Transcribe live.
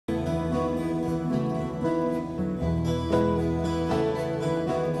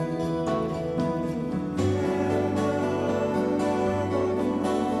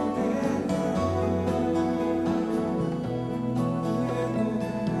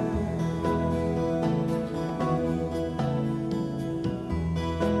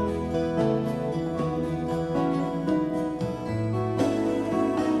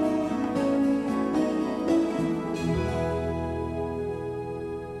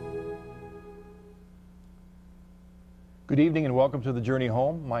Good evening and welcome to the Journey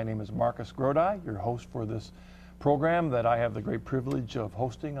Home. My name is Marcus Grodi, your host for this program that I have the great privilege of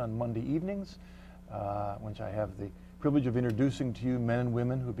hosting on Monday evenings, which I have the privilege of introducing to you men and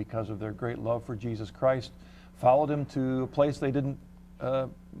women who, because of their great love for Jesus Christ, followed him to a place they didn't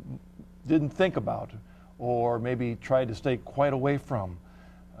think about or maybe tried to stay quite away from,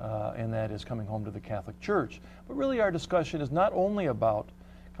 and that is coming home to the Catholic Church. But really our discussion is not only about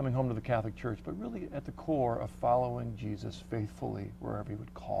coming home to the Catholic Church, but really at the core of following Jesus faithfully wherever he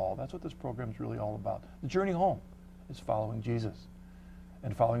would call. That's what this program is really all about. The journey home is following Jesus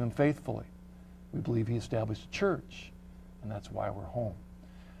and following him faithfully. We believe he established a church, and that's why we're home.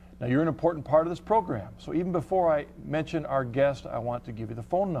 Now, you're an important part of this program, so even before I mention our guest, I want to give you the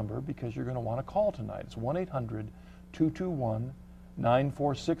phone number because you're going to want to call tonight. It's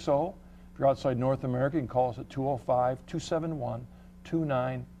 1-800-221-9460. If you're outside North America, you can call us at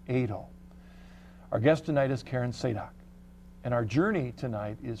 205-271-2980. Our guest tonight is Karen Sadock, and our journey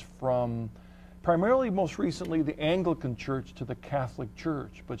tonight is from primarily, most recently, the Anglican Church to the Catholic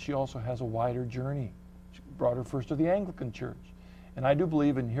Church, but she also has a wider journey. She brought her first to the Anglican Church, and I do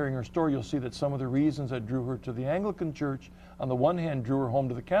believe in hearing her story, you'll see that some of the reasons that drew her to the Anglican Church, on the one hand, drew her home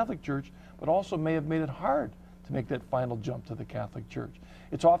to the Catholic Church, but also may have made it hard to make that final jump to the Catholic Church.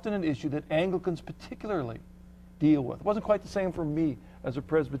 It's often an issue that Anglicans particularly deal with. It wasn't quite the same for me as a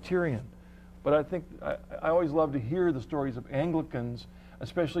Presbyterian, but I think I always love to hear the stories of Anglicans,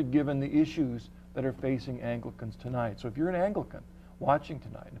 especially given the issues that are facing Anglicans tonight. So if you're an Anglican watching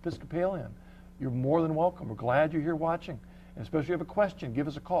tonight, an Episcopalian, you're more than welcome. We're glad you're here watching. And especially if you have a question, give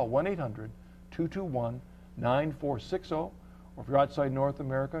us a call, 1-800-221-9460. Or if you're outside North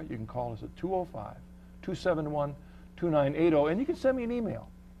America, you can call us at 205-271-2980. And you can send me an email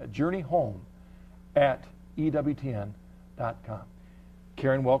at journeyhome@EWTN.com.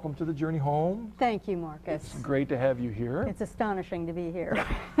 Karen, welcome to the Journey Home. Thank you, Marcus. It's great to have you here. It's astonishing to be here.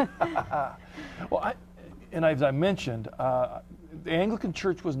 Well, as I mentioned, the Anglican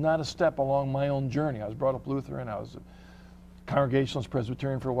Church was not a step along my own journey. I was brought up Lutheran. I was a Congregationalist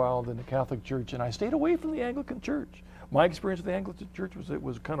Presbyterian for a while, then the Catholic Church, and I stayed away from the Anglican Church. My experience with the Anglican Church was it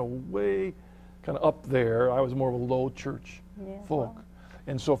was kind of up there. I was more of a low church folk. Well.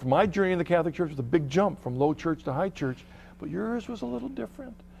 And so for my journey in the Catholic Church was a big jump from low church to high church, but yours was a little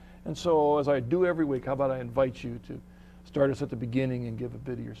different. And so as I do every week, how about I invite you to start us at the beginning and give a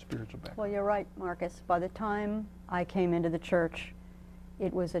bit of your spiritual background. Well, you're right, Marcus. By the time I came into the church,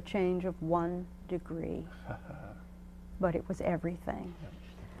 it was a change of 1 degree. But it was everything.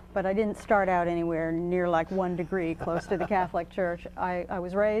 But I didn't start out anywhere near like 1 degree close to the Catholic Church. I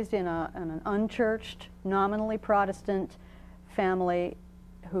was raised in an unchurched, nominally Protestant family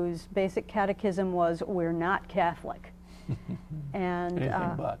whose basic catechism was, we're not Catholic. And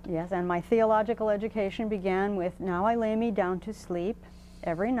yes, and my theological education began with, now I lay me down to sleep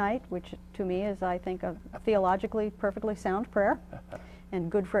every night, which to me is, I think, a theologically perfectly sound prayer and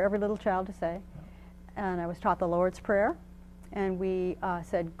good for every little child to say. And I was taught the Lord's Prayer, and we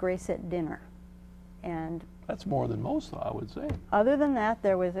said grace at dinner. And that's more than most, though, I would say. Other than that,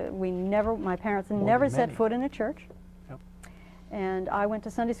 there was my parents never set foot in a church. Yep. And I went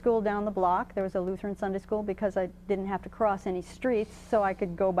to Sunday school down the block. There was a Lutheran Sunday school because I didn't have to cross any streets, so I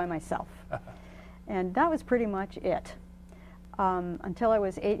could go by myself. And that was pretty much it. Until I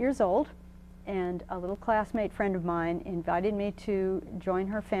was 8 years old, and a little classmate friend of mine invited me to join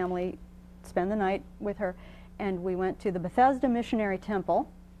her family, spend the night with her, and we went to the Bethesda Missionary Temple,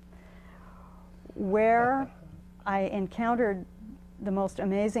 where I encountered the most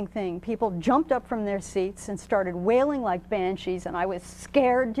amazing thing. People jumped up from their seats and started wailing like banshees, and I was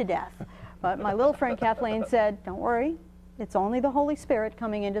scared to death. But my little friend Kathleen said, don't worry, it's only the Holy Spirit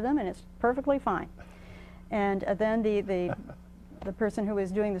coming into them, and it's perfectly fine. And then the person who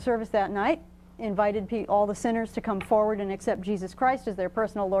was doing the service that night invited all the sinners to come forward and accept Jesus Christ as their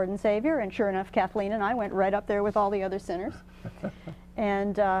personal Lord and Savior, and sure enough, Kathleen and I went right up there with all the other sinners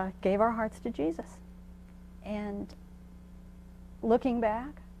and gave our hearts to Jesus. And looking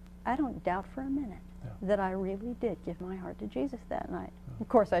back, I don't doubt for a minute that I really did give my heart to Jesus that night. Of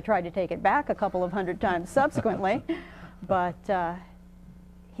course, I tried to take it back a couple of hundred times subsequently, but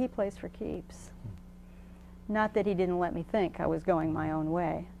he plays for keeps. Not that he didn't let me think I was going my own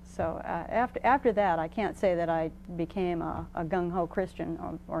way. So after that, I can't say that I became a gung-ho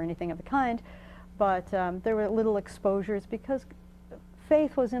Christian or anything of the kind, but there were little exposures because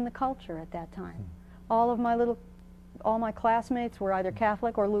faith was in the culture at that time. All my classmates were either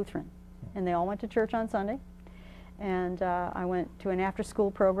Catholic or Lutheran, and they all went to church on Sunday. And I went to an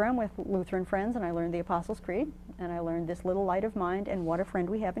after-school program with Lutheran friends, and I learned the Apostles' Creed, and I learned this little light of mind, and what a friend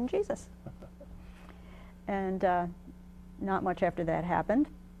we have in Jesus. And not much after that happened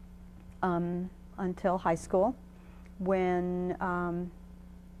until high school, when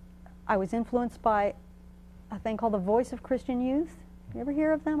I was influenced by a thing called the Voice of Christian Youth. You ever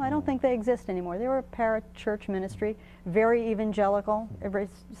hear of them? I don't think they exist anymore. They were a parachurch ministry, very evangelical,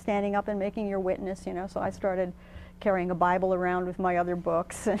 everybody's standing up and making your witness, you know, so I started carrying a Bible around with my other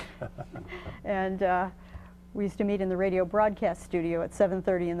books. And we used to meet in the radio broadcast studio at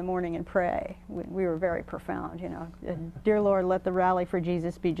 7:30 in the morning and pray. We were very profound, you know. And, dear Lord, let the Rally for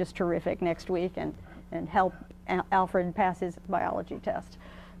Jesus be just terrific next week, and help Alfred pass his biology test.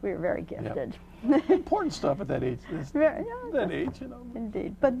 We were very gifted. Yep. Important stuff at that age. That age, you know.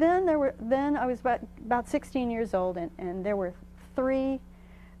 Indeed. But then I was about 16 years old, and there were 3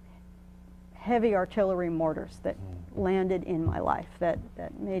 heavy artillery mortars that landed in my life that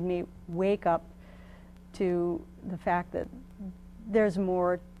made me wake up to the fact that there's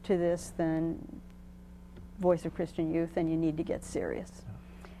more to this than Voice of Christian Youth, and you need to get serious.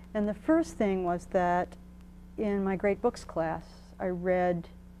 And the first thing was that in my great books class, I read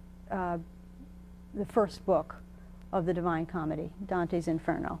the first book of the Divine Comedy, Dante's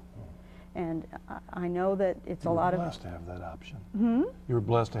Inferno. And I know that it's a lot of... You were blessed to have that option. You were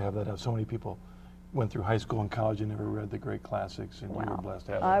blessed to have that. So many people went through high school and college and never read the great classics, and you were blessed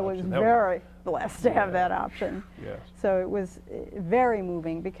to have that I option. was very blessed to have that option. Yes. So it was very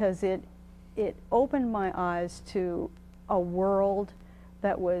moving, because it opened my eyes to a world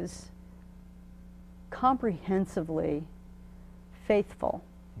that was comprehensively faithful,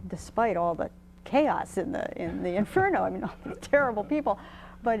 despite all the chaos in the Inferno. I mean, all these terrible people.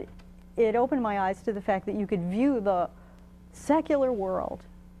 But it opened my eyes to the fact that you could view the secular world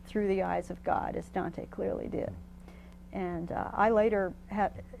through the eyes of God, as Dante clearly did. And I later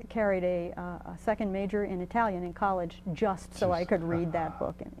carried a second major in Italian in college, just so I could read that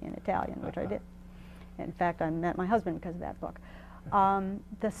book in Italian, which I did. In fact, I met my husband because of that book.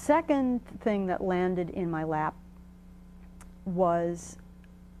 The second thing that landed in my lap was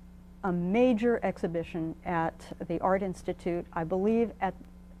a major exhibition at the Art Institute. I believe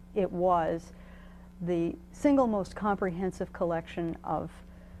it was the single most comprehensive collection of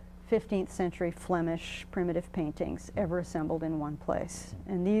 15th century Flemish primitive paintings ever assembled in one place.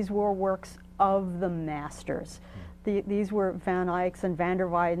 And these were works of the masters. These were Van Eycks and Van der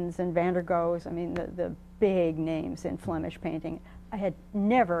Weydens and Van der Goes, I mean the big names in Flemish painting. I had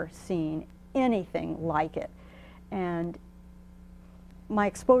never seen anything like it. And my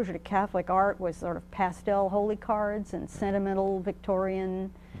exposure to Catholic art was sort of pastel holy cards and sentimental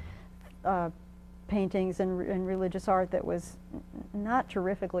Victorian paintings and religious art that was not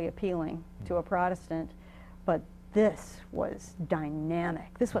terrifically appealing to a Protestant, but this was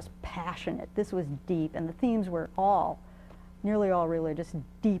dynamic, this was passionate, this was deep, and the themes were nearly all religious,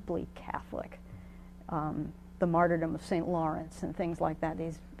 deeply Catholic. The martyrdom of St. Lawrence and things like that,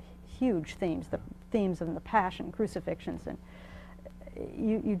 these huge themes, the themes of the Passion, crucifixions, and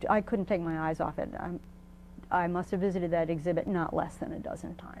I couldn't take my eyes off it. I must have visited that exhibit not less than a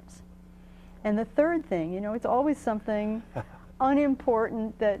dozen times. And the third thing, you know, it's always something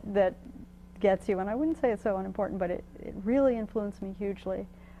unimportant that gets you, and I wouldn't say it's so unimportant, but it really influenced me hugely.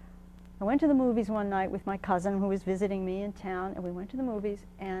 I went to the movies one night with my cousin who was visiting me in town, and we went to the movies,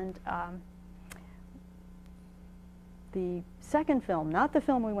 and the second film, not the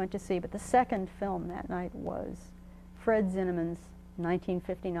film we went to see, but the second film that night was Fred Zinnemann's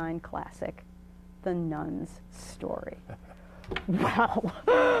 1959 classic, The Nun's Story. Wow.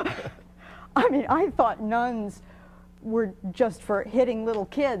 I mean, I thought nuns were just for hitting little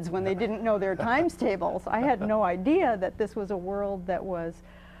kids when they didn't know their times tables. I had no idea that this was a world that was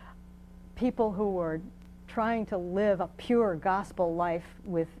people who were trying to live a pure gospel life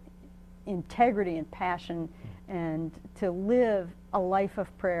with integrity and passion, and to live a life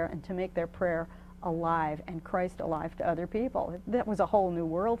of prayer and to make their prayer alive and Christ alive to other people. That was a whole new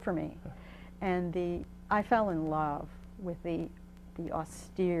world for me. And I fell in love with the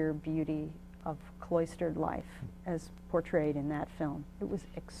austere beauty of cloistered life as portrayed in that film. It was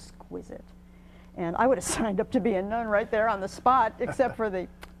exquisite. And I would have signed up to be a nun right there on the spot, except for the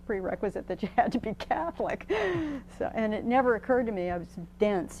prerequisite that you had to be Catholic. And it never occurred to me, I was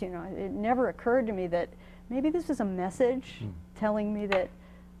dense, you know, it never occurred to me that maybe this was a message telling me that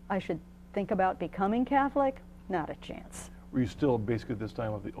I should think about becoming Catholic. Not a chance. Were you still basically this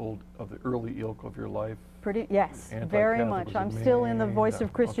time of the early ilk of your life? Yes, very much. I'm still in the Voice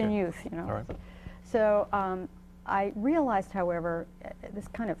of Christian Youth, you know. All right. So I realized, however, this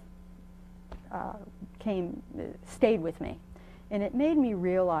kind of stayed with me. And it made me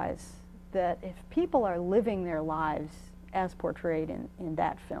realize that if people are living their lives as portrayed in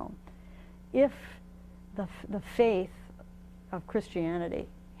that film, if the faith of Christianity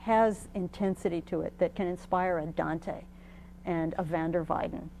has intensity to it that can inspire a Dante and a van der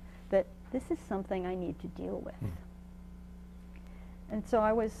Weyden, that this is something I need to deal with. And so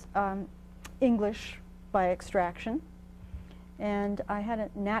I was English by extraction, and I had a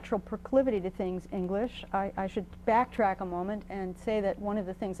natural proclivity to things English. I should backtrack a moment and say that one of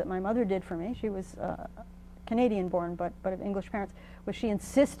the things that my mother did for me, she was Canadian-born but of English parents, was she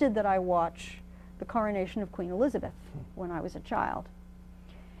insisted that I watch the coronation of Queen Elizabeth when I was a child.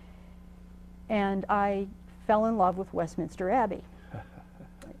 And I fell in love with Westminster Abbey.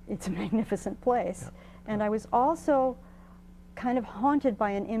 It's a magnificent place. Yep. And I was also kind of haunted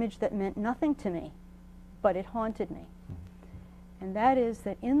by an image that meant nothing to me, but it haunted me. And that is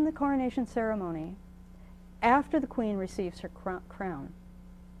that in the coronation ceremony, after the Queen receives her crown,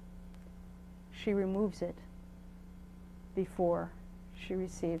 she removes it before she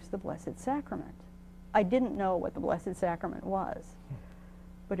receives the Blessed Sacrament. I didn't know what the Blessed Sacrament was,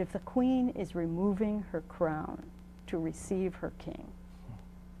 but if the Queen is removing her crown to receive her king,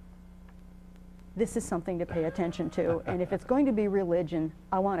 this is something to pay attention to, and if it's going to be religion,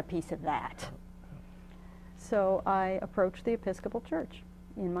 I want a piece of that. So I approached the Episcopal Church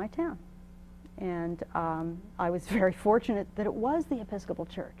in my town, and I was very fortunate that it was the Episcopal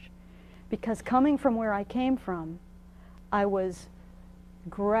Church, because coming from where I came from, I was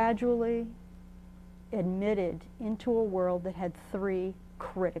gradually admitted into a world that had three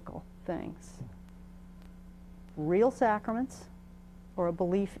critical things: real sacraments, or a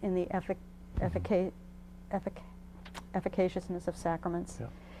belief in the efficaciousness of sacraments. Yeah.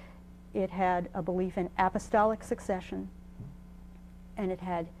 It had a belief in apostolic succession, and it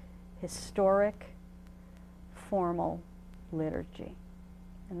had historic, formal liturgy.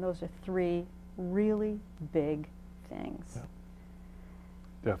 And those are three really big things. Yeah.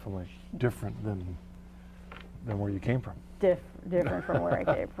 Definitely different than where you came from. Different from where I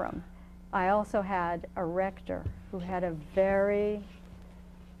came from. I also had a rector who had a very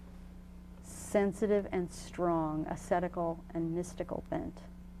sensitive and strong ascetical and mystical bent.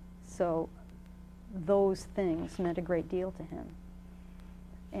 So those things meant a great deal to him.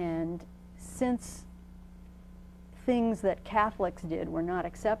 And since things that Catholics did were not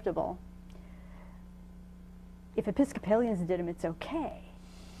acceptable, if Episcopalians did them, it's okay.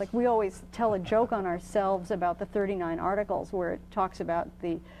 Like, we always tell a joke on ourselves about the 39 Articles, where it talks about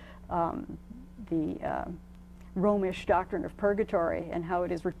the Romish doctrine of purgatory and how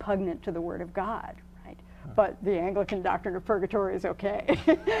it is repugnant to the Word of God, right? But the Anglican doctrine of purgatory is okay.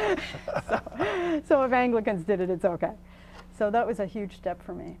 So if Anglicans did it, it's okay. So that was a huge step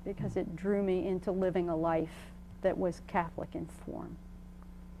for me, because it drew me into living a life that was Catholic in form.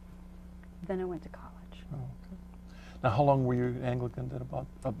 Then I went to college. Oh, okay. Now, how long were you Anglican then, about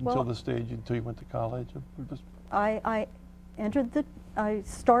up until the stage, until you went to college? I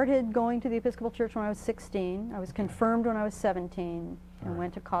started going to the Episcopal Church when I was 16. I was confirmed when I was 17 and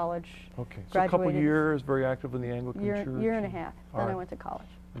went to college. Okay, so a couple of years, very active in the Anglican Church? Year and a half. Then I went to college.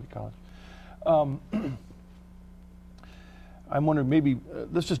 I'm wondering, maybe,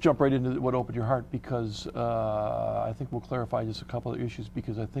 let's just jump right into what opened your heart, because I think we'll clarify just a couple of issues,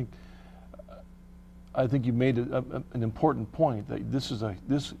 because I think you made an important point, that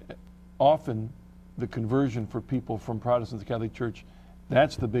this often the conversion for people from Protestant to Catholic Church,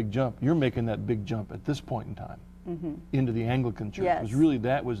 that's the big jump. You're making that big jump at this point in time into the Anglican Church. Yes. It was really,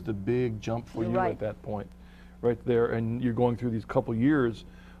 that was the big jump for you at that point, right there. And you're going through these couple years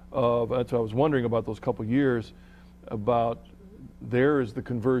of, that's what I was wondering about, those couple years, about there is the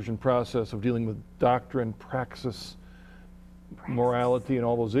conversion process of dealing with doctrine, praxis, morality, and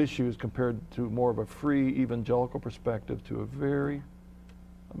all those issues, compared to more of a free evangelical perspective, to a very,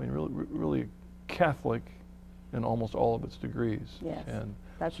 really Catholic in almost all of its degrees. Yes, and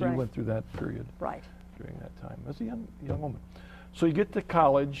that's so right. you went through that period during that time as a young woman. So you get to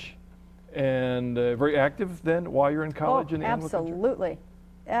college, and very active then while you're in college in the Anglican Church? Absolutely.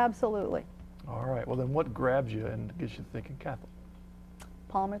 Absolutely. All right. Well, then what grabs you and gets you thinking Catholic?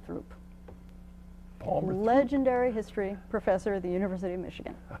 Palmer Throop. Palmer Throop. Legendary history professor at the University of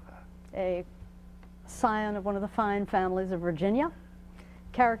Michigan. A scion of one of the fine families of Virginia.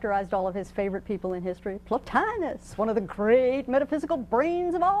 Characterized all of his favorite people in history. Plotinus, one of the great metaphysical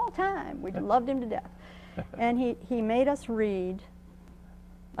brains of all time. We loved him to death. And he made us read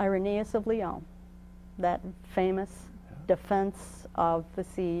Irenaeus of Lyon, that famous defense of the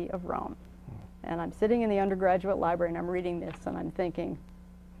See of Rome. And I'm sitting in the undergraduate library and I'm reading this and I'm thinking,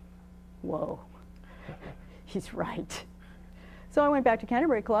 whoa, he's right. So I went back to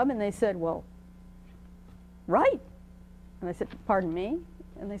Canterbury Club and they said, well, right. And I said, pardon me?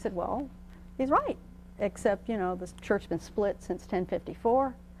 And they said, well, he's right. except, you know, the church's been split since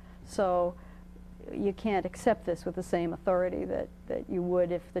 1054, so you can't accept this with the same authority that you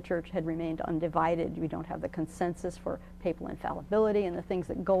would if the church had remained undivided. We don't have the consensus for papal infallibility and the things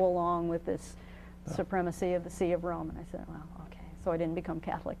that go along with this supremacy of the See of Rome. And I said, well, okay. So I didn't become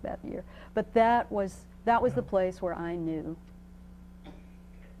Catholic that year. But that was the place where I knew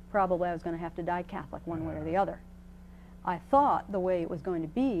probably I was going to have to die Catholic one way or the other. I thought the way it was going to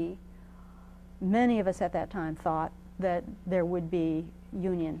be, many of us at that time thought that there would be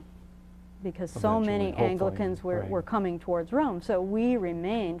union, because so many Anglicans were coming towards Rome. So we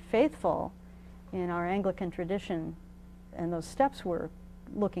remained faithful in our Anglican tradition, and those steps were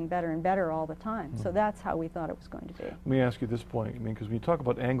looking better and better all the time. So that's how we thought it was going to be. Let me ask you this point, I mean, because when you talk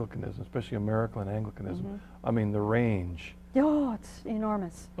about Anglicanism, especially American Anglicanism, I mean, the range. Oh, it's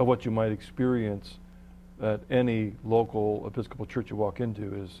enormous. Of what you might experience at any local Episcopal church you walk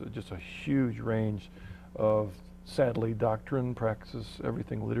into is just a huge range of, sadly, doctrine, practices,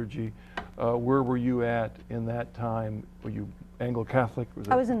 everything, liturgy. Where were you at in that time? Were you Anglo-Catholic?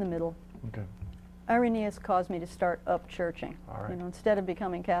 I was in the middle. Okay. Irenaeus caused me to start up-churching. All right. You know, instead of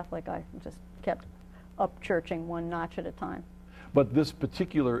becoming Catholic, I just kept up-churching one notch at a time. But this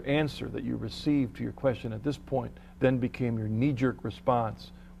particular answer that you received to your question at this point then became your knee-jerk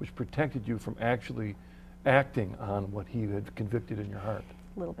response, which protected you from actually acting on what he had convicted in your heart.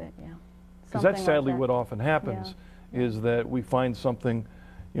 A little bit, yeah. Because that's sadly what often happens, is that we find something,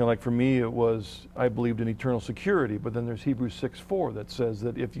 you know, like for me it was, I believed in eternal security, but then there's Hebrews 6:4 that says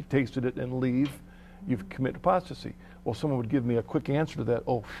that if you've tasted it and leave, you've committed apostasy. Well, someone would give me a quick answer to that,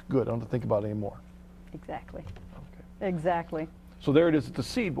 oh, good, I don't have to think about it anymore. Exactly. Okay. Exactly. So there it is at the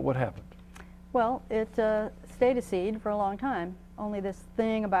seed, but what happened? Well, it stayed a seed for a long time. Only this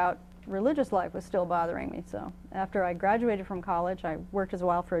thing about religious life was still bothering me. So after I graduated from college, I worked as a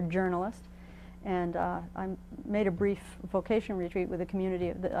while for a journalist, and I made a brief vocation retreat with a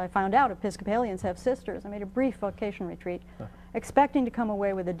community. I found out Episcopalians have sisters. I made a brief vocation retreat, expecting to come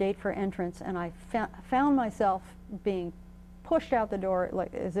away with a date for entrance, and I found myself being pushed out the door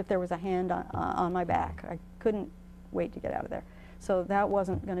like as if there was a hand on my back. I couldn't wait to get out of there. So that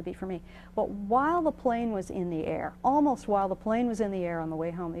wasn't going to be for me. But while the plane was in the air, almost while the plane was in the air on the way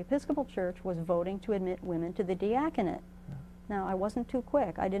home, the Episcopal Church was voting to admit women to the diaconate. Now, I wasn't too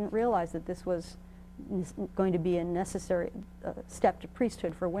quick. I didn't realize that this was going to be a necessary step to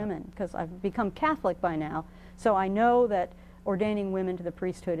priesthood for women, because I've become Catholic by now, so I know that ordaining women to the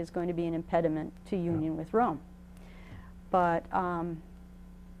priesthood is going to be an impediment to union with Rome. But I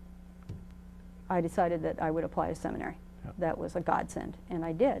decided that I would apply to seminary. That was a godsend, and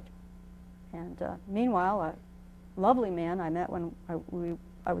I did. And meanwhile, a lovely man I met when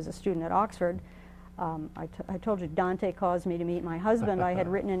I was a student at Oxford. I told you Dante caused me to meet my husband. I had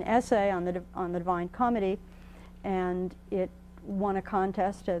written an essay on the Divine Comedy, and it won a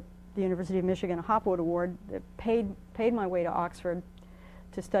contest at the University of Michigan, a Hopwood Award that paid my way to Oxford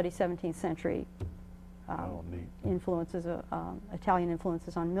to study 17th century influences, Italian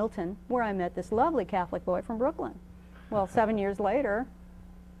influences on Milton, where I met this lovely Catholic boy from Brooklyn. Well, 7 years later,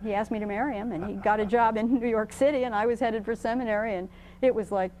 he asked me to marry him, and he got a job in New York City, and I was headed for seminary, and it was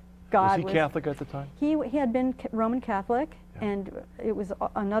like God was he Catholic at the time? He had been Roman Catholic, and it was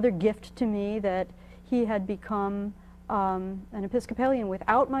another gift to me that he had become an Episcopalian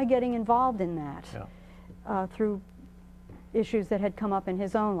without my getting involved in that through issues that had come up in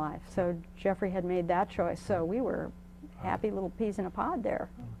his own life. So Jeffrey had made that choice, so we were happy little peas in a pod there.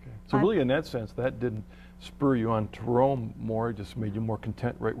 Okay. So really in that sense, that didn't spur you on to Rome more, it just made you more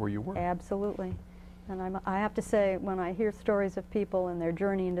content right where you were. Absolutely. And I have to say, when I hear stories of people and their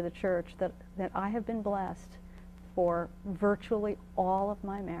journey into the church, that I have been blessed for virtually all of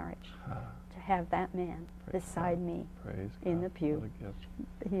my marriage to have that man beside me in the pew. What a gift.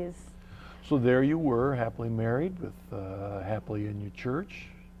 He is. So there you were, happily married, with happily in your church.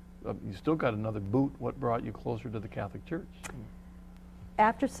 You still got another boot. What brought you closer to the Catholic Church?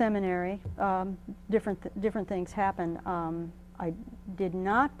 After seminary, different things happened. I did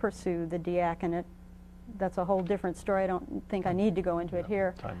not pursue the diaconate. That's a whole different story. I don't think I need to go into it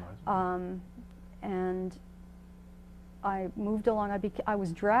here. And I moved along. I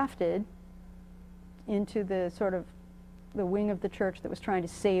was drafted into the sort of the wing of the church that was trying to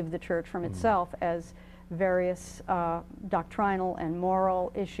save the church from itself as various doctrinal and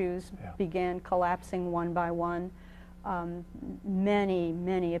moral issues began collapsing one by one.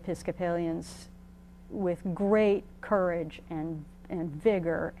 Many Episcopalians with great courage and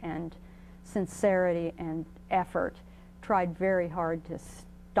vigor and sincerity and effort tried very hard to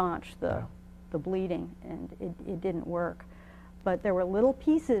staunch the bleeding, and it didn't work. But there were little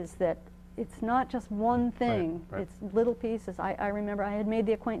pieces that it's not just one thing. Right. It's little pieces. I remember I had made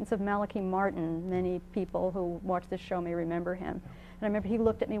the acquaintance of Malachi Martin. Many people who watch this show may remember him. And I remember he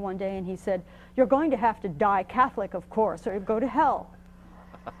looked at me one day and he said, "You're going to have to die Catholic, of course, or go to hell."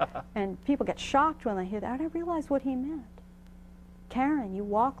 And people get shocked when they hear that. I realized what he meant. Karen, you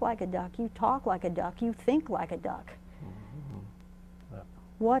walk like a duck, you talk like a duck, you think like a duck. Mm-hmm. Yeah.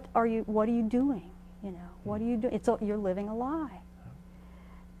 What are you doing? You know, what are you doing? You're living a lie.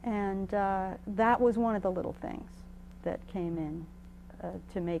 And that was one of the little things that came in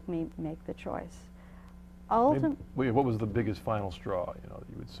to make me make the choice. What was the biggest final straw, you know, that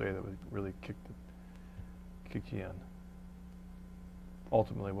you would say that would really kick you in?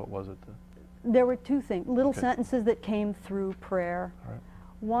 Ultimately, what was it? There were two things, little Okay. sentences that came through prayer. All right.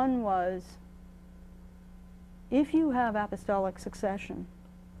 One was, if you have apostolic succession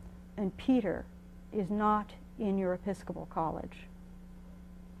and Peter is not in your Episcopal college,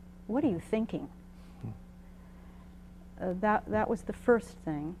 what are you thinking? That was the first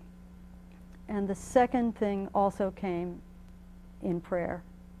thing. And the second thing also came in prayer,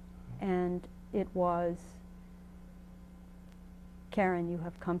 and it was, Karen, you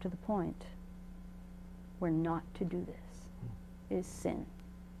have come to the point where not to do this is sin.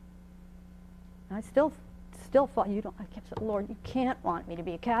 And I still thought, I kept saying, Lord, you can't want me to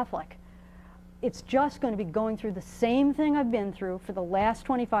be a Catholic. It's just going to be going through the same thing I've been through for the last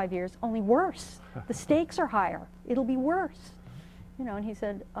 25 years, only worse. The stakes are higher. It'll be worse. You know, and he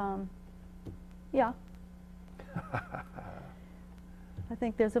said, yeah. I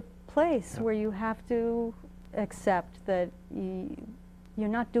think there's a place where you have to accept that you're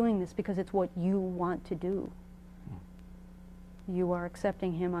not doing this because it's what you want to do. You are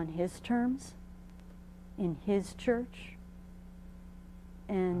accepting him on his terms, in his church,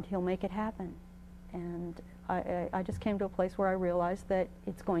 and he'll make it happen. And I just came to a place where I realized that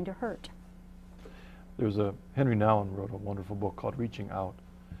it's going to hurt. There's Henry Nouwen wrote a wonderful book called Reaching Out,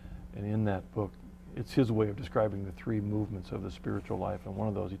 and in that book, it's his way of describing the three movements of the spiritual life, and one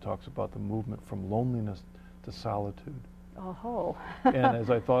of those he talks about the movement from loneliness to solitude. Oh. And as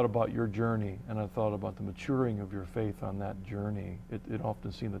I thought about your journey, and I thought about the maturing of your faith on that journey, it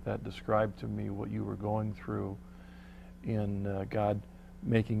often seemed that described to me what you were going through in God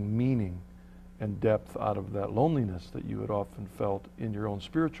making meaning and depth out of that loneliness that you had often felt in your own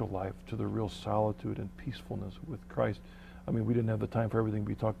spiritual life to the real solitude and peacefulness with Christ. I mean, we didn't have the time for everything.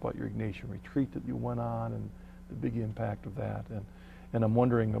 We talked about your Ignatian retreat that you went on and the big impact of that. And I'm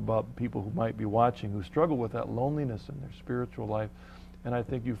wondering about people who might be watching who struggle with that loneliness in their spiritual life. And I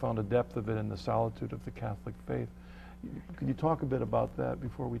think you found a depth of it in the solitude of the Catholic faith. Could you talk a bit about that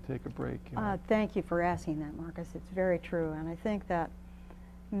before we take a break? Thank you for asking that, Marcus. It's very true. And I think that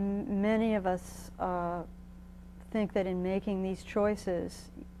many of us think that in making these choices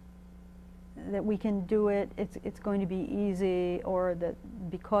that we can do it, it's going to be easy, or that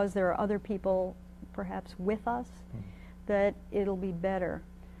because there are other people perhaps with us, that it'll be better.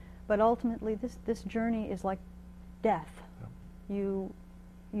 But ultimately this journey is like death. You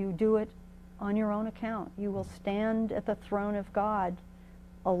do it on your own account. You will stand at the throne of God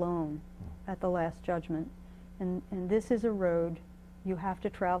alone at the Last Judgment. And this is a road you have to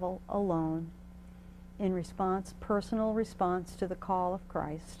travel alone in response, personal response to the call of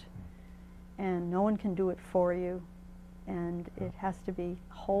Christ. And no one can do it for you. And it has to be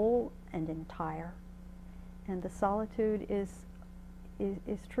whole and entire. And the solitude is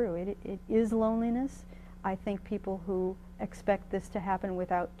true. It is loneliness. I think people who expect this to happen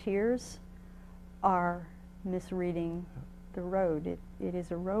without tears are misreading the road. It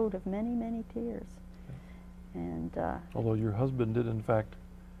is a road of many, many tears. And although your husband did, in fact,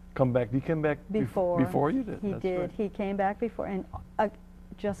 come back. He came back before you did. He did. Right. He came back before. And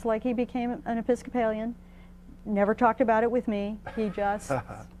just like he became an Episcopalian, never talked about it with me. He just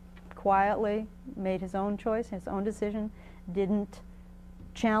quietly made his own choice, his own decision, didn't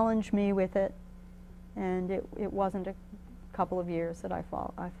challenge me with it. And it wasn't a couple of years that I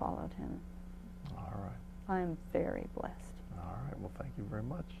followed him. All right. I am very blessed. All right. Well, thank you very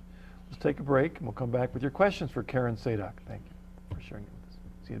much. Let's take a break, and we'll come back with your questions for Karen Sadock. Thank you for sharing it with us.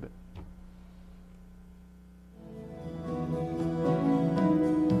 See you in a bit.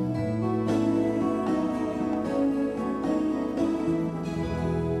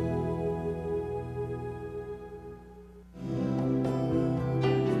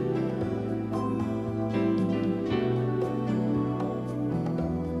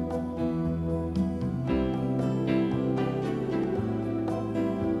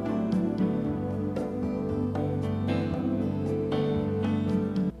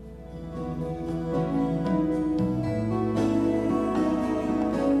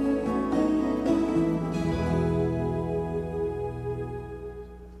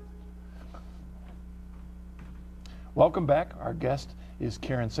 welcome back. Our guest is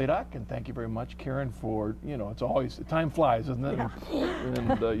Karen Sadock, and thank you very much, Karen, for, you know, it's always, time flies, isn't it? Yeah.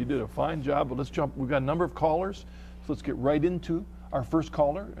 And you did a fine job, but let's jump. We've got a number of callers, so let's get right into our first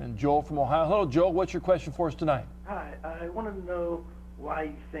caller, and Joel from Ohio. Hello, Joel, what's your question for us tonight? Hi, I wanted to know why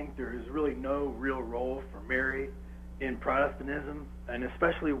you think there is really no real role for Mary in Protestantism, and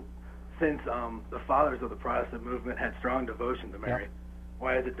especially since the fathers of the Protestant movement had strong devotion to Mary. Yep.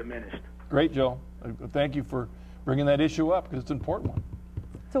 Why is it diminished? Great, Joel. Thank you for bringing that issue up, because it's an important one.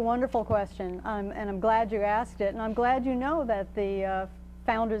 It's a wonderful question, and I'm glad you asked it, and I'm glad you know that the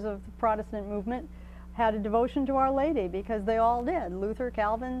founders of the Protestant movement had a devotion to Our Lady, because they all did. Luther,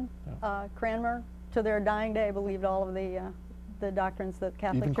 Calvin, yeah. Cranmer, to their dying day, believed all of the doctrines that the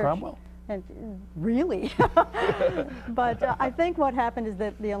Catholic Even Church. Cromwell? And really. But I think what happened is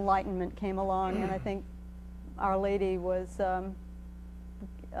that the Enlightenment came along, and I think Our Lady was,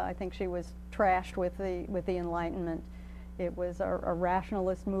 I think she was trashed with the Enlightenment. It was a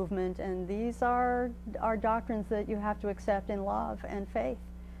rationalist movement, and these are doctrines that you have to accept in love and faith.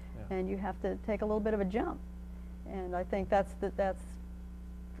 Yeah. And you have to take a little bit of a jump. And I think that's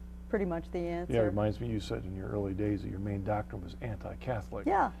pretty much the answer. Yeah, it reminds me, you said in your early days that your main doctrine was anti-Catholic.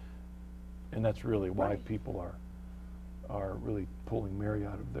 Yeah. And that's really why people are really pulling Mary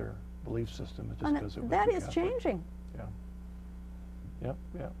out of their belief system. It's just because it was that is Catholic. Changing. Yeah. Yep,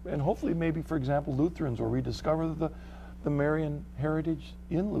 yeah. And hopefully maybe, for example, Lutherans will rediscover the Marian heritage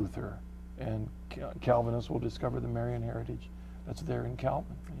in Luther, and Calvinists will discover the Marian heritage that's there in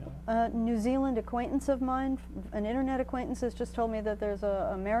Calvin. You know. New Zealand acquaintance of mine, an internet acquaintance, has just told me that there's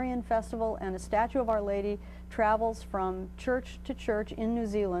a Marian festival, and a statue of Our Lady travels from church to church in New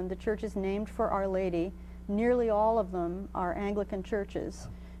Zealand. The church is named for Our Lady. Nearly all of them are Anglican churches,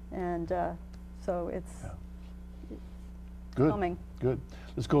 and so it's coming. Good.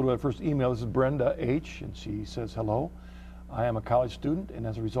 Let's go to our first email. This is Brenda H., and she says, hello. I am a college student, and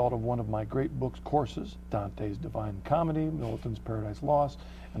as a result of one of my great books courses, Dante's Divine Comedy, Milton's Paradise Lost,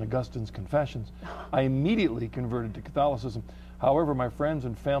 and Augustine's Confessions, I immediately converted to Catholicism. However, my friends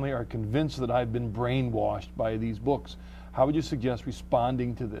and family are convinced that I've been brainwashed by these books. How would you suggest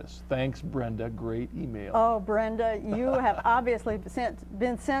responding to this? Thanks, Brenda. Great email. Oh, Brenda, you have obviously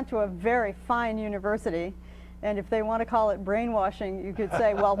been sent to a very fine university. And if they want to call it brainwashing, you could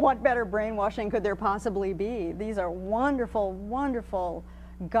say, well, what better brainwashing could there possibly be? These are wonderful, wonderful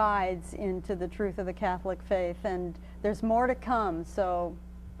guides into the truth of the Catholic faith, and there's more to come, so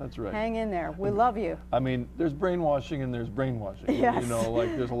that's right. Hang in there. We love you. I mean, there's brainwashing and there's brainwashing. Yes. You know,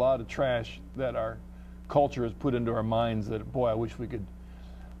 like there's a lot of trash that our culture has put into our minds that, boy, I wish we could.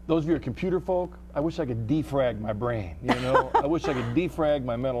 Those of you who are computer folk, I wish I could defrag my brain, you know? I wish I could defrag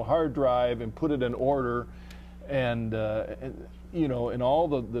my mental hard drive and put it in order. And you know, in all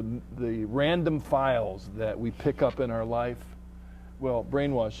the random files that we pick up in our life, well,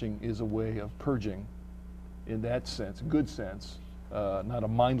 brainwashing is a way of purging, in that sense, good sense, not a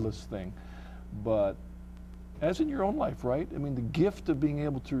mindless thing, but as in your own life, right? I mean, the gift of being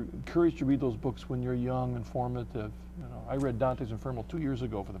able to encourage you to read those books when you're young and formative. You know, I read Dante's Inferno 2 years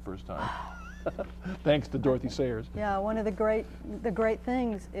ago for the first time. Thanks to Dorothy Sayers. Yeah, one of the great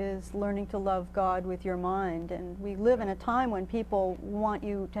things is learning to love God with your mind. And we live in a time when people want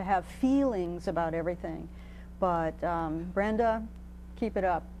you to have feelings about everything. But Brenda, keep it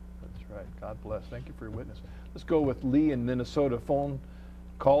up. That's right. God bless. Thank you for your witness. Let's go with Lee in Minnesota. Phone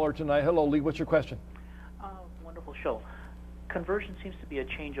caller tonight. Hello, Lee. What's your question? Wonderful show. Conversion seems to be a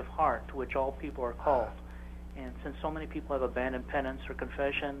change of heart to which all people are called. And since so many people have abandoned penance or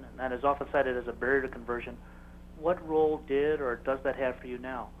confession, and that is often cited as a barrier to conversion, what role did or does that have for you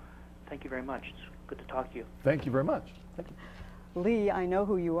now? Thank you very much. It's good to talk to you. Thank you very much. Thank you. Lee, I know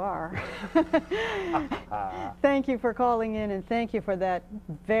who you are. Thank you for calling in, and thank you for that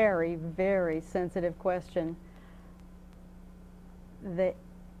very, very sensitive question.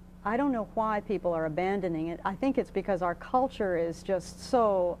 I don't know why people are abandoning it. I think it's because our culture is just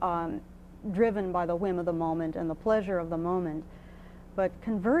so driven by the whim of the moment and the pleasure of the moment. But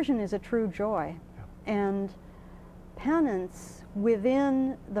conversion is a true joy. Yeah. And penance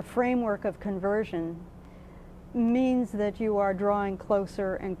within the framework of conversion means that you are drawing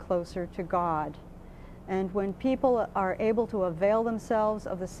closer and closer to God. And when people are able to avail themselves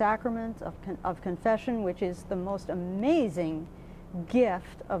of the sacrament of confession, which is the most amazing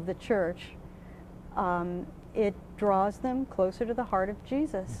gift of the church, it draws them closer to the heart of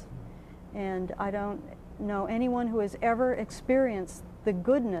Jesus. And I don't know anyone who has ever experienced the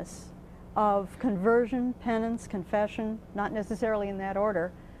goodness of conversion, penance, confession, not necessarily in that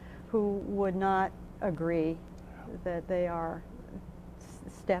order, who would not agree that they are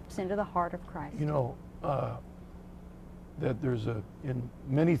steps into the heart of Christ. You know, that there's in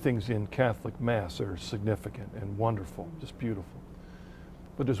many things in Catholic Mass that are significant and wonderful, just beautiful.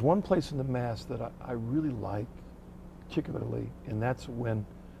 But there's one place in the Mass that I really like, particularly, and that's when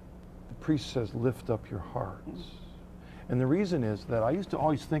the priest says, lift up your hearts. And the reason is that I used to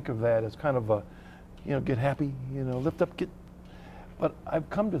always think of that as kind of a, get happy, lift up, but I've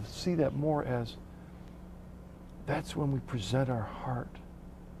come to see that more as that's when we present our heart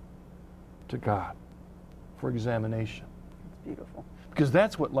to God for examination. It's beautiful. Because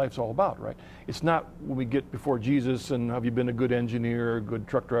that's what life's all about, right? It's not when we get before Jesus and have you been a good engineer, a good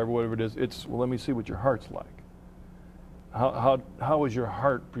truck driver, whatever it is. It's, well, let me see what your heart's like. How is your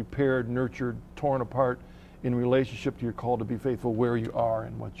heart prepared, nurtured, torn apart in relationship to your call to be faithful where you are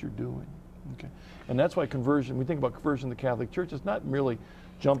and what you're doing? Okay, and that's why conversion, we think about conversion in the Catholic Church, it's not merely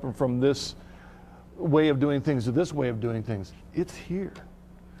jumping from this way of doing things to this way of doing things. It's here.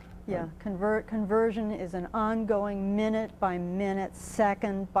 Yeah, conversion is an ongoing minute by minute,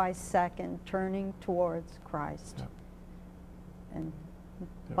 second by second, turning towards Christ. Yeah. And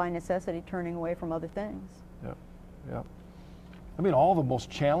by necessity, turning away from other things. Yeah, yeah. I mean, all the most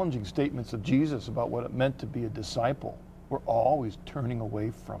challenging statements of Jesus about what it meant to be a disciple were always turning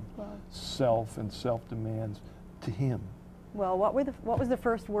away from self and self-demands to Him. Well, what was the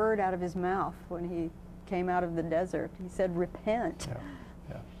first word out of His mouth when He came out of the desert? He said, repent. Yeah.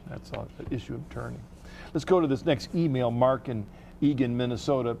 Yeah, that's an issue of turning. Let's go to this next email. Mark in Eagan,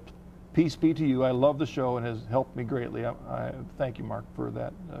 Minnesota. Peace be to you. I love the show and has helped me greatly. I thank you, Mark, for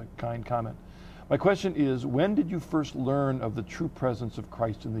that kind comment. My question is, when did you first learn of the true presence of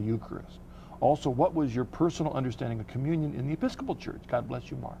Christ in the Eucharist? Also, what was your personal understanding of communion in the Episcopal Church? God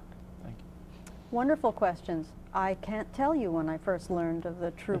bless you, Mark. Thank you. Wonderful questions. I can't tell you when I first learned of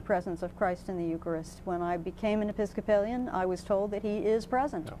the true presence of Christ in the Eucharist. When I became an Episcopalian, I was told that He is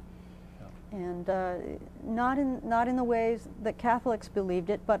present. Yeah. Yeah. And not in the ways that Catholics believed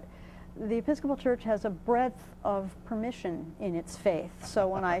it, but the Episcopal Church has a breadth of permission in its faith. So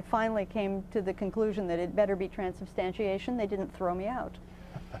when I finally came to the conclusion that it better be transubstantiation, they didn't throw me out.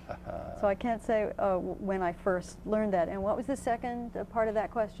 So I can't say when I first learned that. And what was the second part of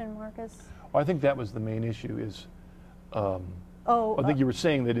that question, Marcus? Well, I think that was the main issue is, I think you were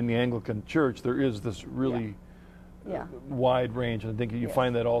saying that in the Anglican Church there is this really wide range, and I think you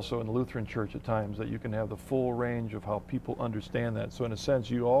find that also in the Lutheran Church at times, that you can have the full range of how people understand that. So in a sense,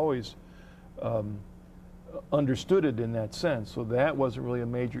 you always understood it in that sense. So that wasn't really a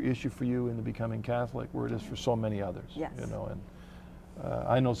major issue for you in the becoming Catholic, where it is for so many others. Yes. And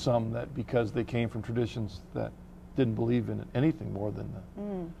I know some that because they came from traditions that didn't believe in anything more than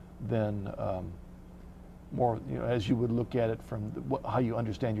more, as you would look at it from how you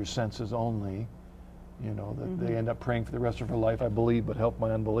understand your senses only, that they end up praying for the rest of her life, I believe, but help my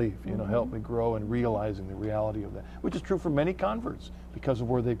unbelief, help me grow in realizing the reality of that, which is true for many converts because of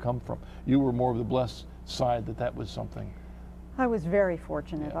where they come from. You were more of the blessed side that was something. I was very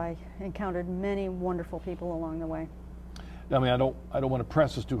fortunate. I encountered many wonderful people along the way. I mean, I don't want to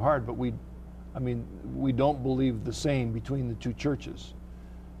press us too hard, but we don't believe the same between the two churches.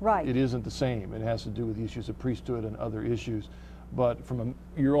 Right. It isn't the same. It has to do with the issues of priesthood and other issues. But from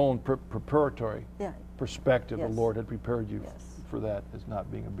your own preparatory perspective, the Lord had prepared you for that as not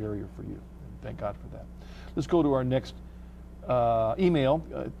being a barrier for you. And thank God for that. Let's go to our next email.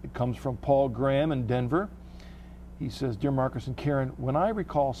 It comes from Paul Graham in Denver. He says, Dear Marcus and Karen, when I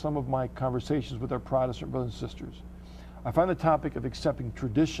recall some of my conversations with our Protestant brothers and sisters, I find the topic of accepting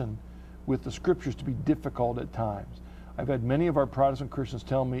tradition with the scriptures to be difficult at times. I've had many of our Protestant Christians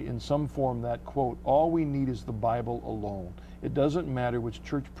tell me in some form that, quote, all we need is the Bible alone. It doesn't matter which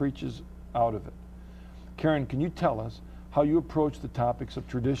church preaches out of it. Karen, can you tell us how you approach the topics of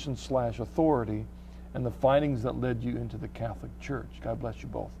tradition/authority and the findings that led you into the Catholic Church? God bless you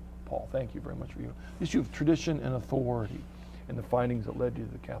both. Paul, thank you very much for you. The issue of tradition and authority and the findings that led you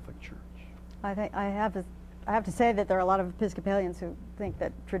to the Catholic Church. I have to say that there are a lot of Episcopalians who think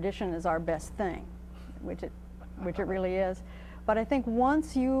that tradition is our best thing, which it really is. But I think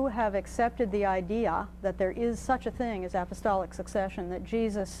once you have accepted the idea that there is such a thing as apostolic succession, that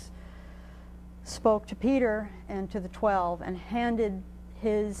Jesus spoke to Peter and to the 12 and handed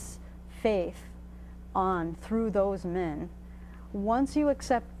His faith on through those men, once you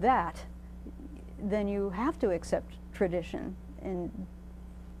accept that, then you have to accept tradition, and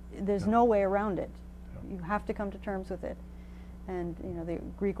there's no way around it. You have to come to terms with it. And the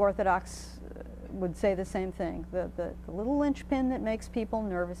Greek Orthodox would say the same thing. The little linchpin that makes people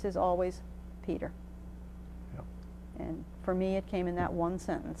nervous is always Peter. Yep. And for me, it came in that one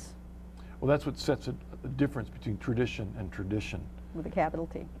sentence. Well, that's what sets a difference between tradition and tradition. With a capital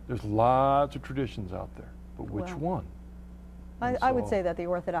T. There's lots of traditions out there, but which one? I would say that the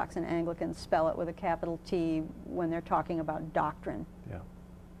Orthodox and Anglicans spell it with a capital T when they're talking about doctrine. Yeah.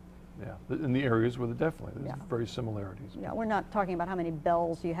 Yeah. In the areas where definitely there's very similarities. Yeah, we're not talking about how many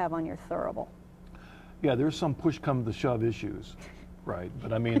bells you have on your thurible. Yeah, there's some push come to shove issues, right?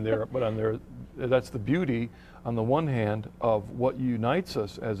 But I mean, that's the beauty, on the one hand, of what unites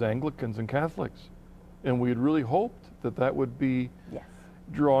us as Anglicans and Catholics. And we had really hoped that that would be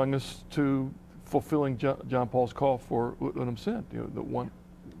drawing us to fulfilling John Paul's call for Ut Unum Sint, the one.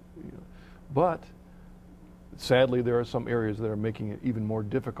 But sadly, there are some areas that are making it even more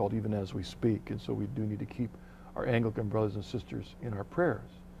difficult, even as we speak. And so we do need to keep our Anglican brothers and sisters in our prayers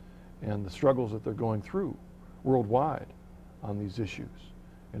and the struggles that they're going through worldwide on these issues.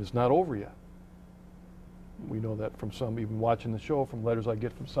 And it's not over yet. We know that from some, even watching the show, from letters I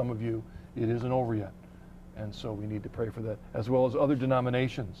get from some of you, it isn't over yet. And so we need to pray for that, as well as other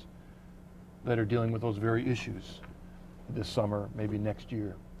denominations that are dealing with those very issues this summer, maybe next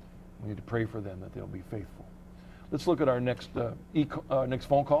year. We need to pray for them, that they'll be faithful. Let's look at our next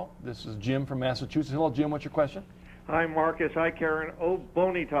phone call. This is Jim from Massachusetts. Hello, Jim. What's your question? Hi, Marcus. Hi, Karen. Oh,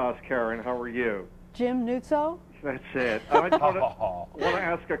 bonitas, Karen. How are you? Jim Nuzzo? That's it. I just want to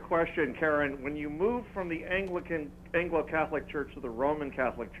ask a question, Karen. When you moved from the Anglo-Catholic Church to the Roman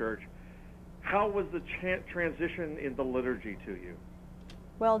Catholic Church, how was the transition in the liturgy to you?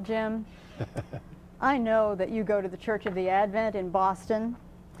 Well, Jim, I know that you go to the Church of the Advent in Boston,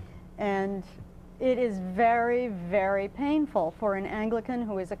 and it is very, very painful for an Anglican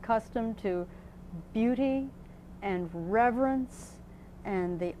who is accustomed to beauty and reverence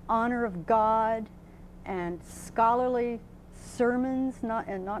and the honor of God and scholarly sermons,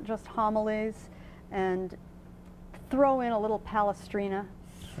 not just homilies, and throw in a little Palestrina.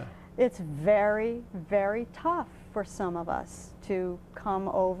 It's very, very tough for some of us to come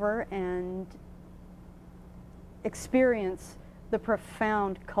over and experience the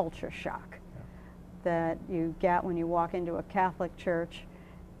profound culture shock that you get when you walk into a Catholic church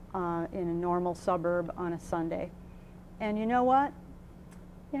in a normal suburb on a Sunday. And you know what?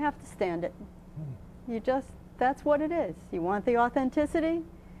 You have to stand it. You just, that's what it is. You want the authenticity?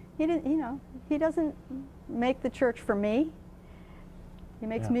 He doesn't make the church for me. He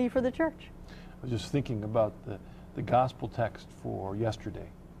makes me for the church. I was just thinking about the gospel text for yesterday.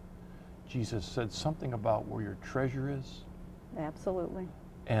 Jesus said something about where your treasure is. Absolutely.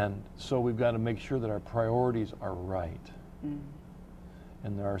 And so we've got to make sure that our priorities are right.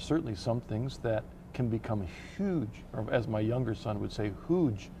 And there are certainly some things that can become huge, or as my younger son would say,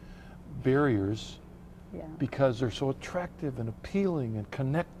 huge barriers because they're so attractive and appealing and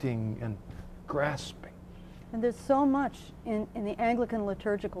connecting and grasping. And there's so much in the Anglican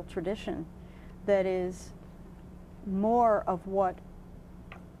liturgical tradition that is more of what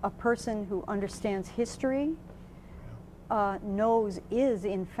a person who understands history knows is,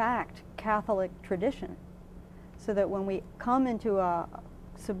 in fact, Catholic tradition. So that when we come into a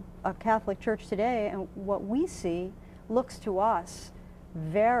Catholic church today, and what we see looks to us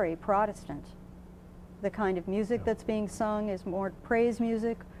very Protestant. The kind of music that's being sung is more praise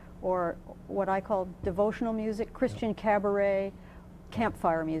music, or what I call devotional music, Christian cabaret,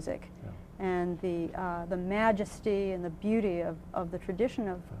 campfire music. And the majesty and the beauty of the tradition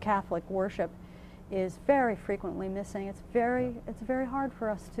of Catholic worship is very frequently missing. It's very hard for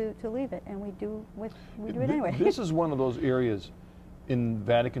us to leave it, and we do it anyway. This is one of those areas in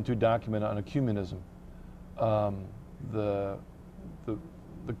Vatican II document on ecumenism. The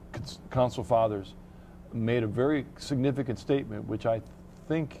Council Fathers made a very significant statement, which I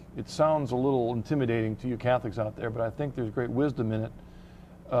think it sounds a little intimidating to you Catholics out there, but I think there's great wisdom in it.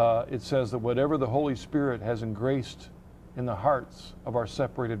 It says that whatever the Holy Spirit has engraced in the hearts of our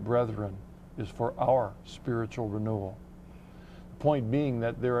separated brethren is for our spiritual renewal. The point being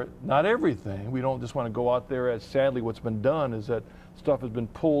that not everything, we don't just want to go out there, as sadly what's been done is that stuff has been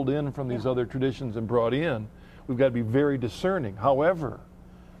pulled in from these other traditions and brought in. We've got to be very discerning. However,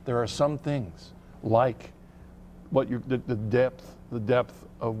 there are some things like the depth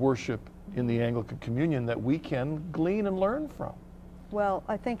of worship in the Anglican Communion that we can glean and learn from. Well,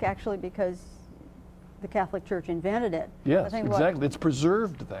 I think actually because the Catholic Church invented it. Yes, exactly. It's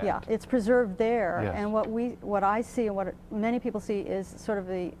preserved that. Yeah, it's preserved there. Yes. And what I see and what many people see is sort of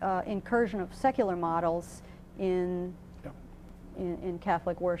the incursion of secular models in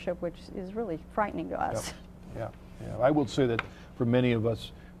Catholic worship, which is really frightening to us. Yeah. I will say that for many of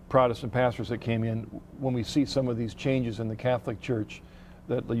us Protestant pastors that came in, when we see some of these changes in the Catholic Church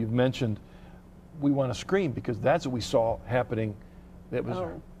that you've mentioned, we want to scream, because that's what we saw happening.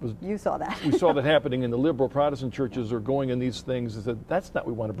 You saw that. We saw that happening in the liberal Protestant churches, or going in these things, and said, that's not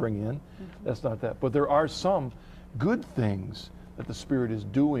what we want to bring in. That's not that. But there are some good things that the Spirit is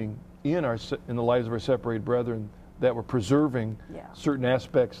doing in the lives of our separated brethren, that we're preserving certain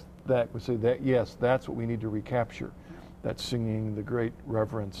aspects that we say that, yes, that's what we need to recapture. That's singing, the great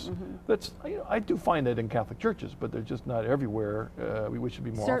reverence. That's, I do find that in Catholic churches, but they're just not everywhere. We wish it'd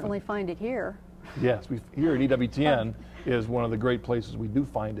be more Certainly often. find it here. Yes, here at EWTN is one of the great places we do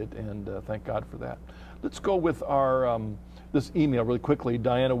find it, and thank God for that. Let's go with our this email really quickly.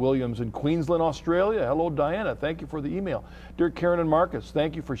 Diana Williams in Queensland, Australia. Hello, Diana. Thank you for the email. Dear Karen and Marcus,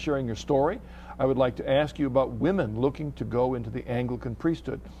 thank you for sharing your story. I would like to ask you about women looking to go into the Anglican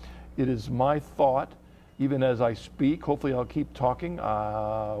priesthood. It is my thought, even as I speak, hopefully I'll keep talking.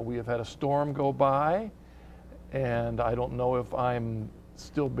 We have had a storm go by, and I don't know if I'm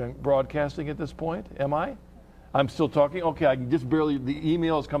still broadcasting at this point. Am I? I'm still talking? Okay, I can just barely, the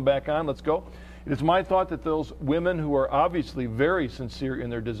email has come back on. Let's go. It is my thought that those women who are obviously very sincere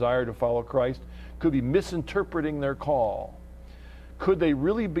in their desire to follow Christ could be misinterpreting their call. Could they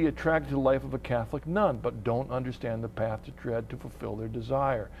really be attracted to the life of a Catholic nun, but don't understand the path to tread to fulfill their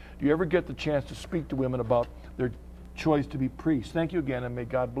desire? Do you ever get the chance to speak to women about their choice to be priests? Thank you again, and may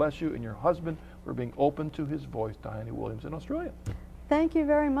God bless you and your husband for being open to his voice. Diana Williams in Australia. Thank you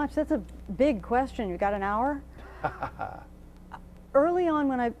very much. That's a big question. You got an hour? Early on,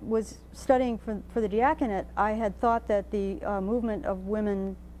 when I was studying for the diaconate, I had thought that the movement of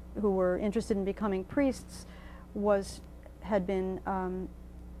women who were interested in becoming priests had been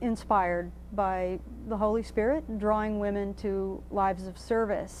inspired by the Holy Spirit, drawing women to lives of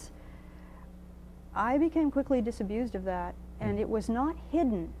service. I became quickly disabused of that, and it was not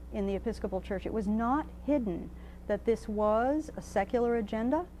hidden in the Episcopal Church. It was not hidden that this was a secular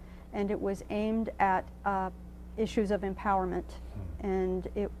agenda, and it was aimed at issues of empowerment, and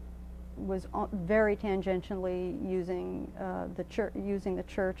it was very tangentially using the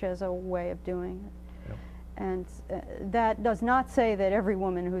church as a way of doing it. And that does not say that every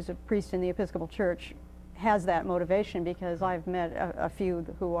woman who's a priest in the Episcopal Church has that motivation, because I've met a few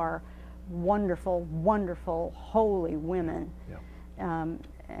who are wonderful, wonderful, holy women.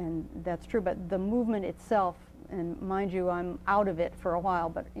 And that's true. But the movement itself, and mind you, I'm out of it for a while,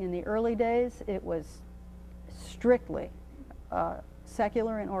 but in the early days, it was strictly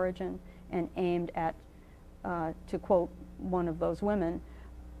secular in origin and aimed at, to quote one of those women,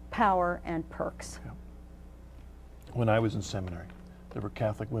 power and perks. When I was in seminary, there were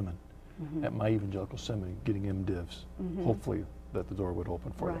Catholic women at my evangelical seminary getting MDivs. Hopefully that the door would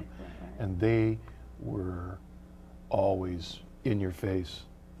open for them. And they were always in your face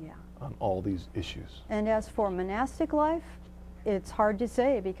on all these issues. And as for monastic life, it's hard to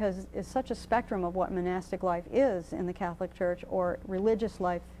say, because it's such a spectrum of what monastic life is in the Catholic Church, or religious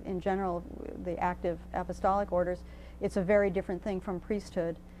life in general, the active apostolic orders. It's a very different thing from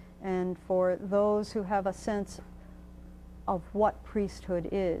priesthood. And for those who have a sense of what priesthood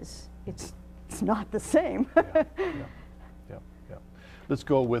is, it's not the same. Let's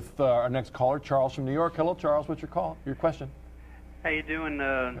go with our next caller, Charles from New York. Hello, Charles. What's your question? How you doing,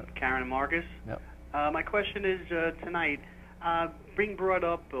 Karen and Marcus? My question is tonight, being brought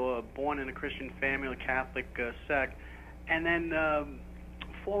up, born in a Christian family, a Catholic sect, and then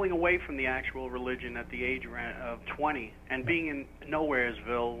falling away from the actual religion at the age of 20, and being in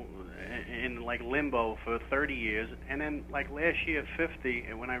Nowheresville in like limbo for 30 years, and then like last year 50,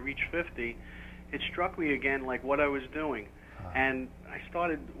 and when I reached 50, it struck me again like what I was doing. And I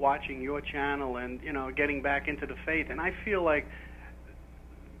started watching your channel and, you know, getting back into the faith, and I feel like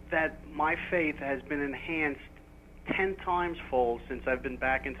that my faith has been enhanced 10 times fold since I've been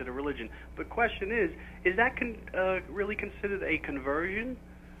back into the religion. But question is that really considered a conversion,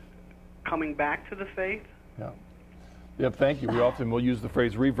 coming back to the faith? Thank you. We often will use the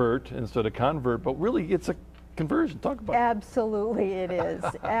phrase revert instead of convert, but really it's a conversion. Talk about it. Absolutely it is.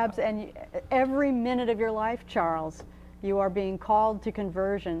 And every minute of your life, Charles, you are being called to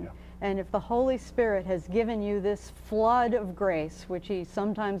conversion. And if the Holy Spirit has given you this flood of grace, which He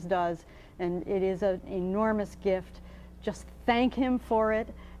sometimes does, and it is an enormous gift, just thank Him for it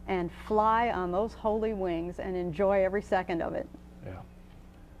and fly on those holy wings and enjoy every second of it.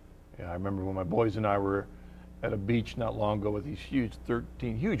 I remember when my boys and I were at a beach not long ago with these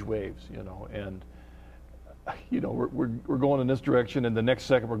huge waves, you know, and you know, we're going in this direction, and the next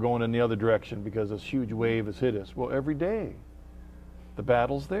second we're going in the other direction because this huge wave has hit us. Well, every day the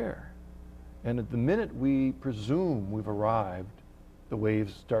battle's there, and at the minute we presume we've arrived, the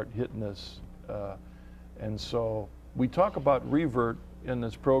waves start hitting us, and so we talk about revert in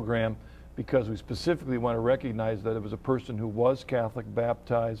this program because we specifically want to recognize that it was a person who was Catholic,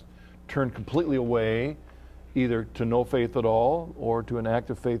 baptized, turned completely away, either to no faith at all or to an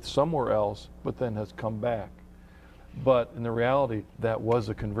active faith somewhere else, but then has come back. But in the reality, that was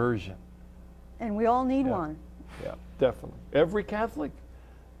a conversion. And we all need one. Yeah, definitely. Every Catholic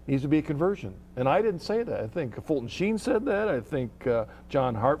needs to be a conversion. And I didn't say that. I think Fulton Sheen said that. I think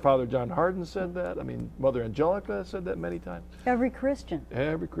Father John Hardin said that. I mean, Mother Angelica said that many times. Every Christian.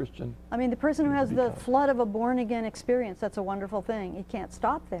 Every Christian. I mean, the person who has the flood of a born-again experience, that's a wonderful thing. You can't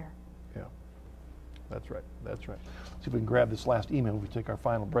stop there. Yeah, that's right. That's right. See if we can grab this last email before we take our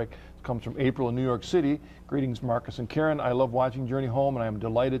final break. It comes from April in New York City. Greetings, Marcus and Karen. I love watching Journey Home, and I am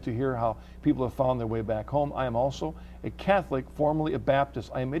delighted to hear how people have found their way back home. I am also a Catholic, formerly a Baptist.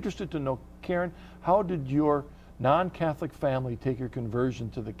 I am interested to know, Karen, how did your non-Catholic family take your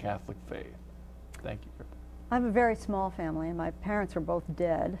conversion to the Catholic faith? Thank you. I have a very small family, and my parents are both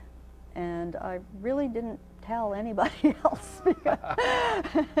dead, and I really didn't tell anybody else.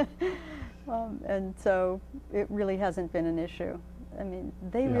 And so it really hasn't been an issue. I mean,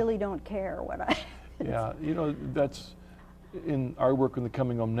 they really don't care what I... Yeah, you know, that's in our work in the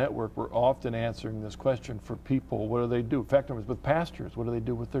Coming Home Network, we're often answering this question for people. What do they do? In fact, with pastors, what do they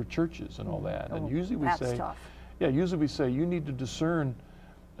do with their churches and all that? And usually we say, tough. Yeah, usually we say you need to discern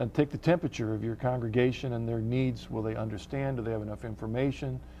and take the temperature of your congregation and their needs. Will they understand? Do they have enough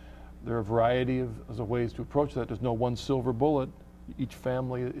information? There are a variety of ways to approach that. There's no one silver bullet. Each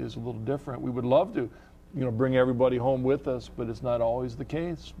family is a little different. We would love to, you know, bring everybody home with us, but it's not always the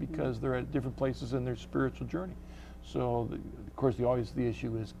case because they're at different places in their spiritual journey. So, of course, the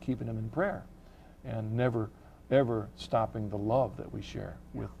issue is keeping them in prayer and never, ever stopping the love that we share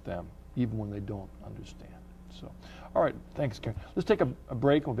with them, even when they don't understand. So, all right, thanks, Karen. Let's take a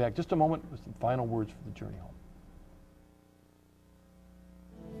break. We'll be back just a moment with some final words for the journey home.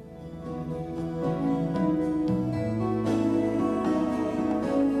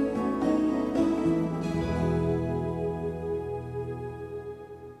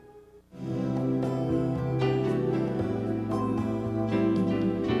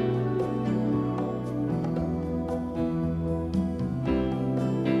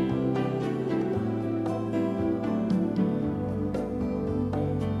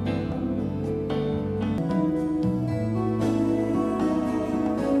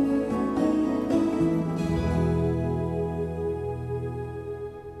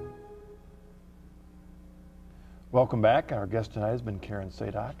 Welcome back. Our guest tonight has been Karen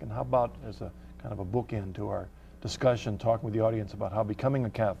Sadock. And how about, as a kind of a bookend to our discussion, talking with the audience about how becoming a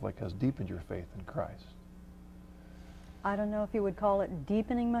Catholic has deepened your faith in Christ? I don't know if you would call it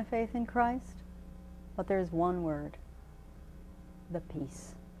deepening my faith in Christ, but there's one word: the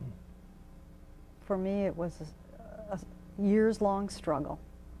peace. For me, it was a years-long struggle.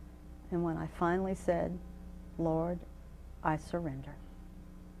 And when I finally said, Lord, I surrender,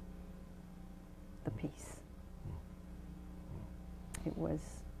 the peace. It was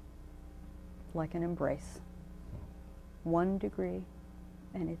like an embrace. 1 degree,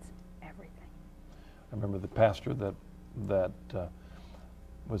 and it's everything. I remember the pastor that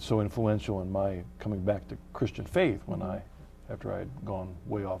was so influential in my coming back to Christian faith when after I had gone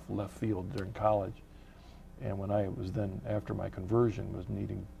way off left field during college, and when I was then, after my conversion, was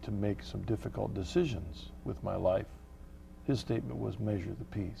needing to make some difficult decisions with my life. His statement was, measure the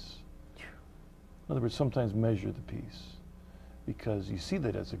peace. In other words, sometimes measure the peace, because you see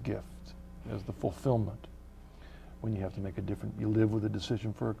that as a gift, as the fulfillment. When you have to make a different, you live with a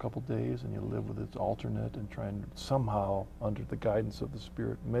decision for a couple days and you live with its alternate and try and somehow, under the guidance of the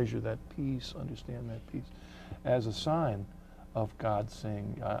Spirit, measure that peace, understand that peace, as a sign of God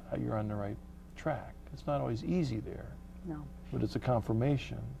saying, you're on the right track. It's not always easy there, no, but it's a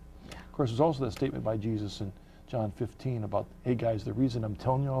confirmation. Of course, there's also that statement by Jesus in John 15 about, hey guys, the reason I'm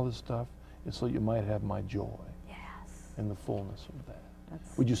telling you all this stuff is so you might have my joy. In the fullness of that.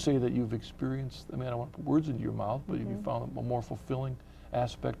 Would you say that you've experienced, I mean, I don't want to put words into your mouth, but have you found a more fulfilling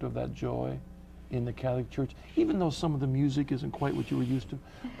aspect of that joy in the Catholic Church, even though some of the music isn't quite what you were used to?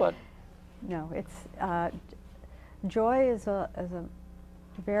 But no, it's joy is a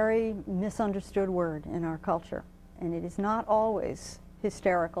very misunderstood word in our culture, and it is not always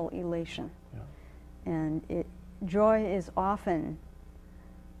hysterical elation. Yeah. And joy is often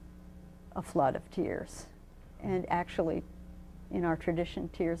a flood of tears. And actually, in our tradition,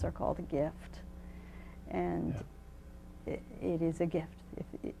 tears are called a gift. And it is a gift.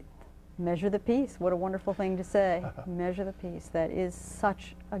 Measure the peace. What a wonderful thing to say. Measure the peace. That is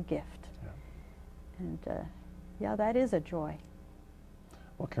such a gift. Yeah. And yeah, that is a joy.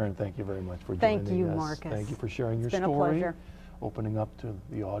 Well, Karen, thank you very much for joining us. Thank you, Marcus. Thank you for sharing your story. It's been a pleasure. Opening up to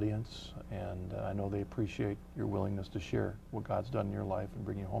the audience. And I know they appreciate your willingness to share what God's done in your life and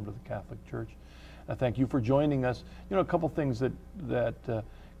bring you home to the Catholic Church. I thank you for joining us. You know, a couple things that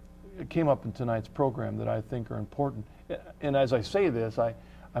came up in tonight's program that I think are important. And as I say this,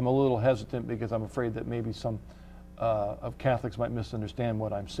 I'm a little hesitant because I'm afraid that maybe some of Catholics might misunderstand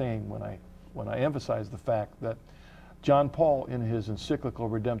what I'm saying when I emphasize the fact that John Paul, in his encyclical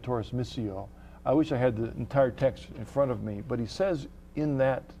Redemptoris Missio, I wish I had the entire text in front of me, but he says in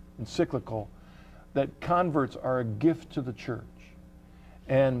that encyclical that converts are a gift to the church.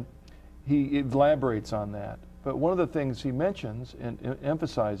 And he elaborates on that. But one of the things he mentions and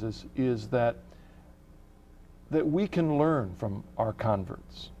emphasizes is that we can learn from our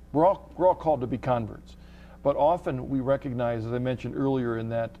converts. We're all called to be converts. But often we recognize, as I mentioned earlier in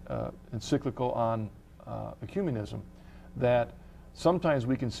that encyclical on ecumenism, that sometimes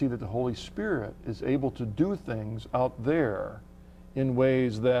we can see that the Holy Spirit is able to do things out there in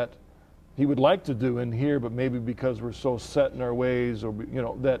ways that he would like to do in here, but maybe because we're so set in our ways, or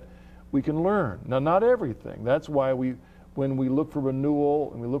that we can learn. Now, not everything. That's why when we look for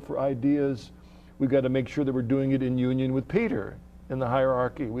renewal and we look for ideas, we've got to make sure that we're doing it in union with Peter in the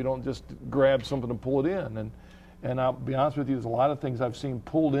hierarchy. We don't just grab something and pull it in. And I'll be honest with you, there's a lot of things I've seen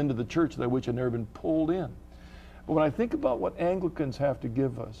pulled into the church that I wish had never been pulled in. But when I think about what Anglicans have to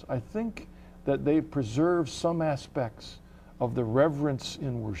give us, I think that they preserve some aspects of the reverence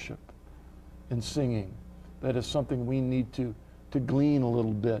in worship, in singing. That is something we need to glean a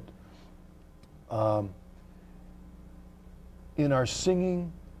little bit. In our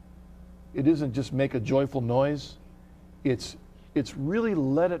singing, it isn't just make a joyful noise. It's really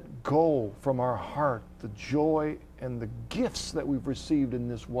let it go from our heart, the joy and the gifts that we've received in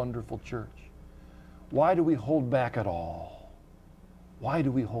this wonderful church. Why do we hold back at all? Why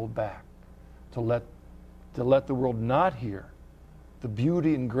do we hold back? To let the world not hear the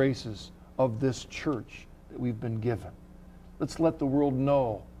beauty and graces of this church that we've been given. Let's let the world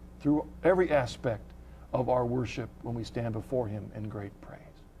know through every aspect of our worship when we stand before him in great praise.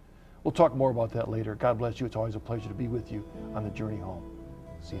 We'll talk more about that later. God bless you. It's always a pleasure to be with you on the journey home.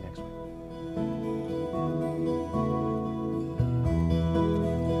 See you next week.